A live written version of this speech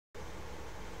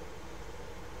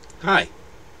Hi,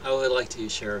 I would like to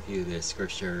share with you the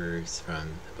scriptures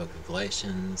from the book of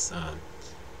Galatians,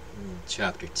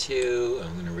 chapter 2.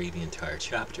 I'm going to read the entire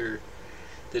chapter.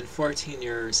 Then 14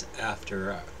 years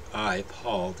after I,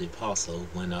 Paul the Apostle,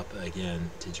 went up again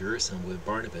to Jerusalem with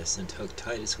Barnabas and took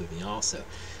Titus with me also.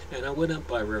 And I went up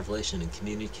by revelation and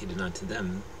communicated unto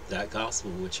them that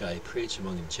gospel which I preached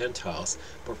among the Gentiles,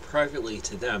 but privately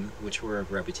to them which were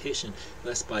of reputation,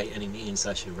 lest by any means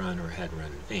I should run or had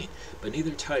run in vain. But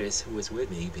neither Titus, who was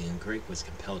with me, being Greek, was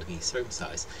compelled to be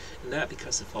circumcised, and that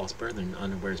because of false brethren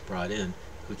unawares brought in,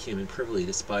 who came in privily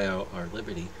to spy out our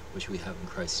liberty, which we have in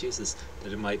Christ Jesus,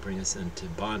 that it might bring us into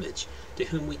bondage, to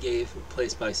whom we gave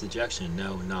place by subjection,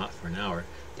 no, not for an hour,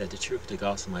 that the truth of the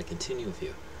gospel might continue with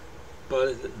you. But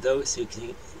of those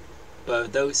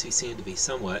who seem to be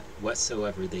somewhat,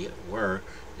 whatsoever they were,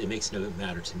 it makes no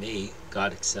matter to me.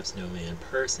 God accepts no man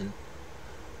person.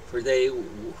 For they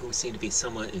who seem to be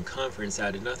somewhat in conference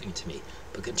added nothing to me.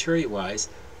 But contrariwise,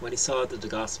 when he saw that the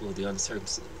gospel of the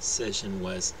uncircumcision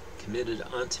was committed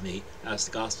unto me, as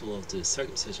the gospel of the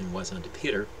circumcision was unto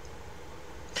Peter,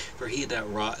 for he that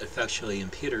wrought effectually in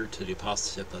Peter to the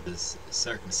apostleship of the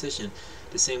circumcision,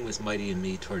 the same was mighty in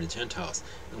me toward the Gentiles.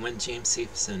 And when James,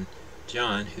 Cephas, and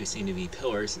John, who seemed to be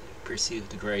pillars,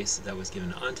 perceived the grace that was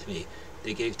given unto me,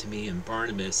 they gave to me and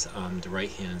Barnabas the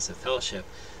right hands of fellowship,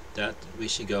 that we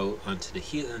should go unto the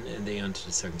heathen, and they unto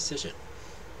the circumcision.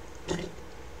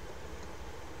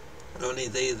 Only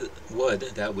they would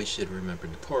that we should remember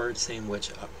the poor, the same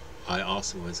which I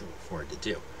also was for to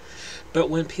do. But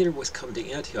when Peter was come to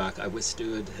Antioch, I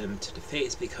withstood him to the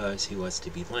face, because he was to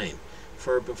be blamed.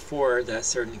 For before that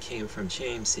certain came from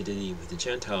James, he did eat with the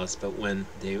Gentiles, but when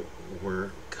they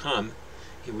were come,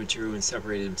 he withdrew and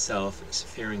separated himself,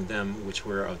 fearing them which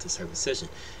were of the circumcision.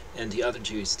 And the other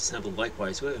Jews dissembled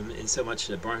likewise with him, insomuch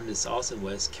that Barnabas also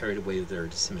was carried away with their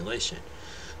dissimulation.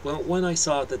 Well, when I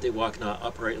saw that they walked not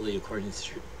uprightly according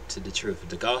to the truth of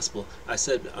the gospel, I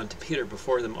said unto Peter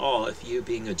before them all, if you,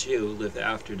 being a Jew, live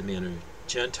after the manner of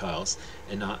Gentiles,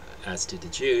 and not as to the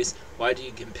Jews, why do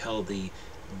you compel the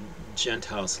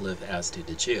Gentiles to live as to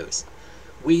the Jews?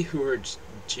 We who are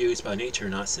Jews by nature,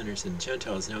 not sinners and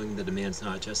Gentiles, knowing that a man is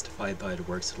not justified by the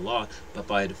works of the law, but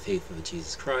by the faith of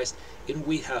Jesus Christ, and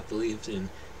we have believed in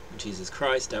Jesus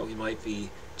Christ, that we might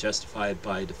be justified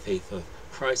by the faith of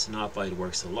Christ, and not by the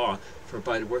works of the law, for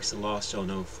by the works of the law shall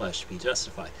no flesh be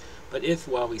justified. But if,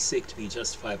 while we seek to be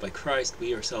justified by Christ,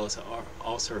 we ourselves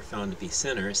also are found to be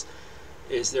sinners,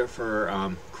 is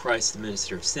therefore Christ the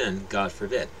minister of sin? God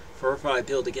forbid. For if I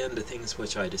build again the things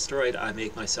which I destroyed, I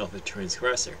make myself a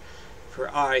transgressor. For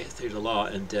I, through the law,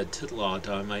 am dead to the law,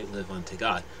 that I might live unto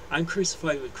God. I am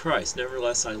crucified with Christ,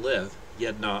 nevertheless I live,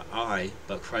 yet not I,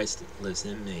 but Christ lives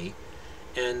in me.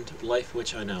 And life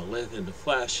which I now live in the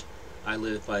flesh, I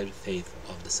live by the faith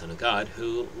of the Son of God,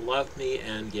 who loved me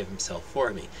and gave himself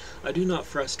for me. I do not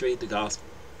frustrate the gospel.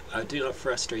 I do not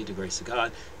frustrate the grace of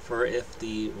God, for if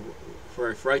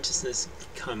righteousness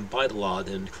come by the law,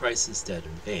 then Christ is dead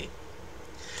in vain.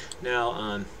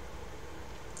 Now,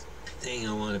 thing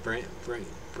I want to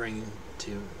bring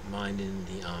to mind in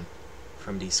the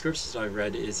from the scriptures I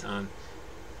read is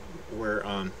where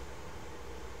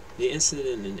the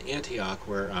incident in Antioch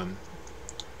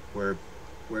where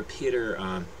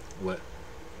Peter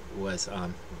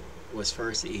was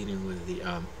first eating with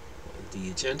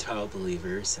the Gentile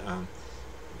believers,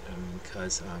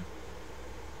 because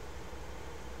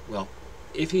well,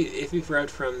 if you've read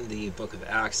from the book of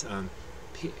Acts,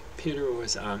 Peter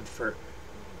was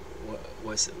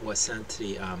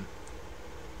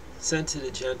sent to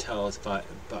the Gentiles by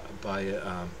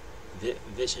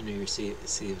vision he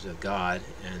received of God,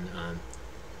 and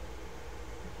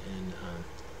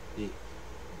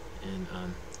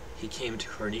he came to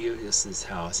Cornelius'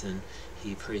 house, and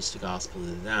he preached the gospel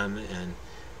to them, and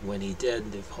when he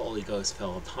did, the Holy Ghost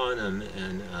fell upon him,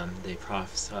 and they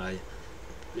prophesied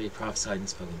in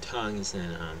spoken tongues,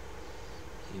 and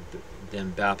he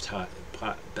then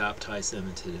baptized them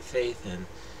into the faith, and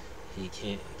he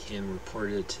came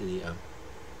reported to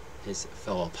his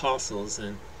fellow apostles,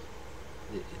 and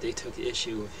they took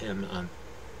issue with him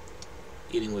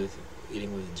eating with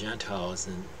Gentiles,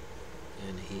 and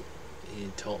he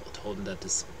told him that the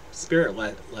Spirit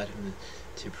led him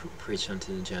to preach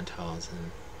unto the Gentiles,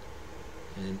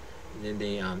 and then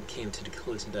they came to the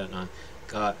conclusion that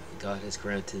God has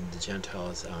granted the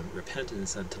Gentiles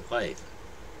repentance unto life.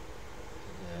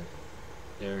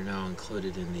 They're now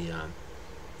included in the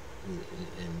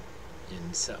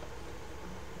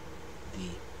the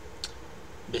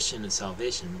mission of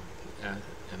salvation. I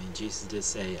mean, Jesus did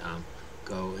say,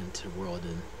 "Go into the world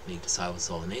and make disciples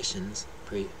of all nations."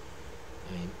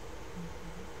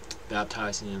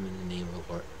 baptizing them in the name of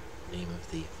the Lord, name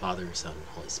of the Father, Son, and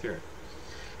Holy Spirit.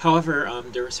 However,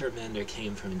 there were certain men that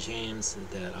came from James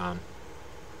that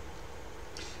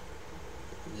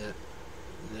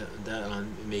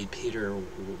made Peter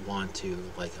want to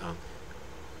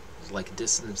like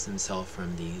distance himself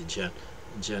from the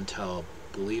Gentile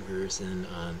believers, and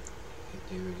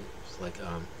they were like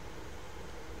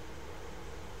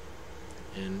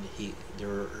and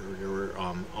there were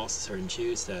also certain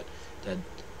Jews that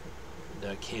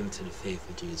came to the faith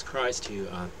of Jesus Christ who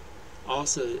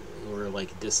also were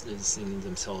like distancing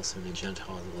themselves from the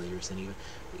Gentile leaders, and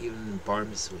even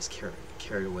Barnabas was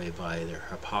carried away by their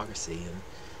hypocrisy,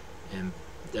 and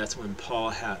that's when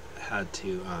Paul had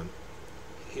to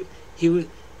he was,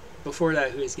 before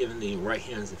that he was given the right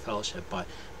hands of fellowship by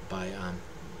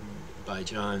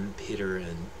John, Peter,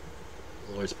 and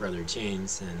Lord's brother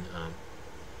James, and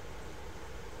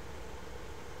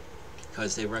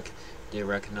because they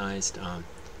recognized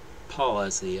Paul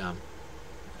as the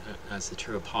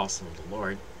true apostle of the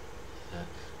Lord.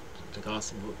 The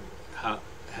gospel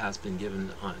has been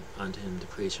given unto him to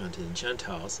preach unto the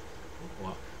Gentiles,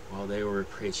 while they were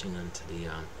preaching unto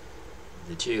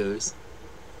the Jews,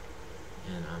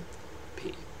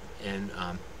 and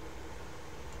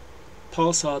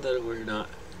Paul saw that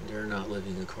they're not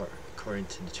living according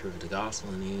to the truth of the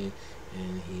gospel, and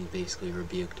he basically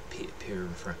rebuked Peter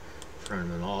in front of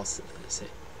them all,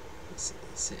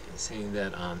 saying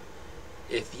that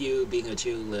if you, being a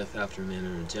Jew, live after the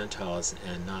manner of the Gentiles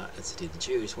and not as do the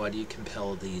Jews, why do you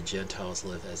compel the Gentiles to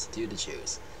live as do the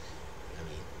Jews? I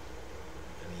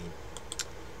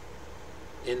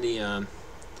mean, in the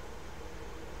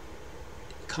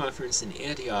conference in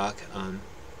Antioch,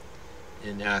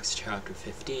 in Acts chapter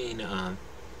 15,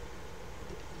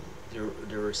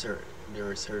 there were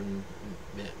certain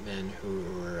men who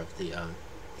were of the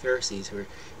Pharisees who were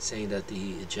saying that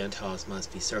the Gentiles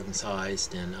must be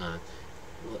circumcised and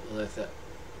live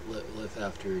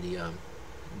after the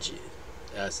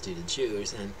as do the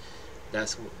Jews, and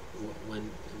that's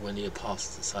when the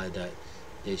apostles decided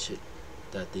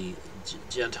that the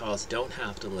Gentiles don't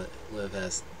have to live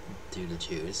as do the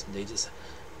Jews. They just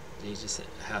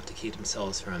have to keep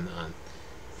themselves from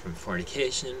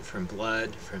fornication, from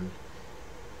blood, from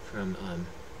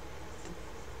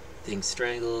things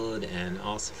strangled, and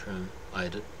also from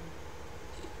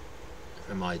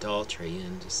idolatry,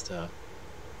 and just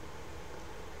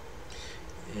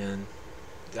and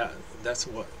that's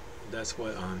what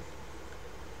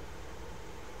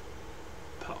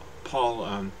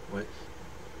Paul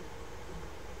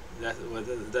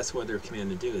that's what they're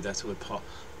commanded to do. That's what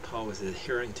Paul was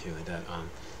adhering to,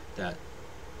 that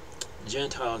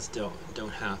Gentiles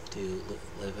don't have to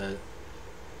live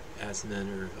as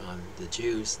manner of the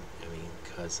Jews.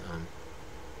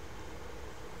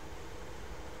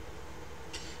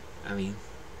 I mean,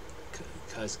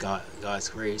 because God's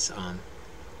grace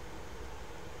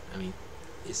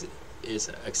is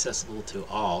accessible to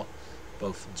all,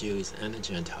 both Jews and the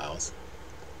Gentiles,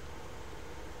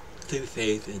 through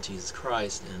faith in Jesus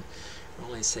Christ, and we're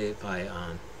only saved by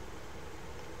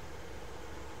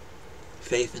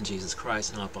faith in Jesus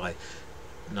Christ, not by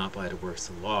the works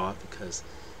of the law, because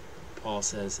Paul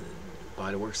says,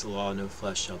 by the works of the law no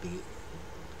flesh shall be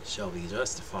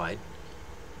justified,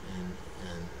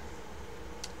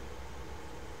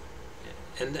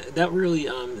 and that really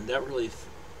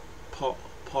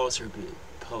Paul's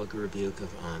public rebuke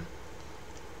of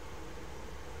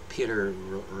Peter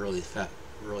really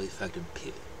affected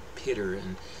Peter,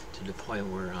 and to the point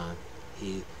where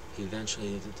he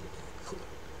eventually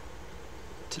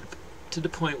to the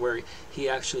point where he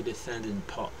actually defended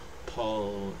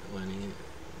Paul when in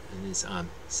his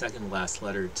second last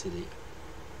letter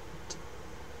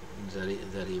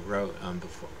that he wrote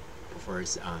before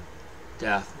his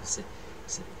death.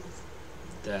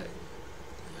 That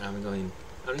I'm going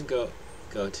to go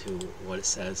to what it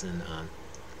says in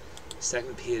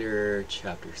 2 Peter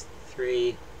chapter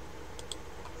 3.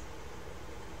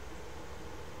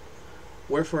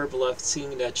 Wherefore, beloved,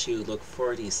 seeing that you look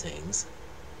for these things,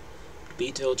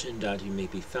 be diligent that you may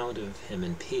be found of him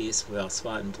in peace, without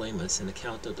spot and blameless, in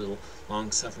account of the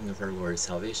long suffering of our Lord's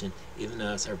salvation, even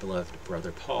as our beloved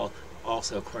brother Paul,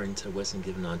 also according to the wisdom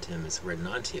given unto him, is written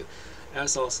unto you,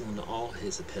 as also in all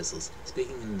his epistles,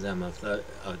 speaking in them of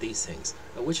these things,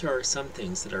 of which are some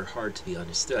things that are hard to be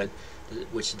understood,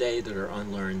 which they that are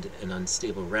unlearned and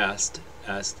unstable wrest,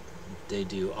 as they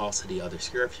do also the other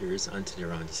scriptures, unto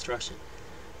their own destruction.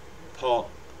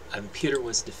 Peter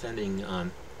was defending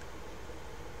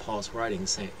Paul's writing,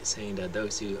 saying that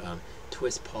those who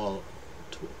twist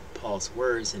Paul's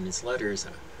words in his letters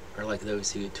are like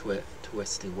those who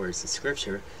twist the words of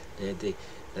Scripture, that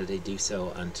they do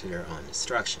so unto their own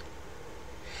destruction.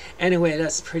 Anyway,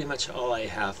 that's pretty much all I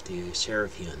have to share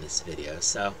with you in this video.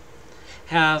 So,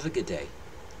 have a good day,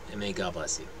 and may God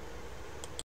bless you.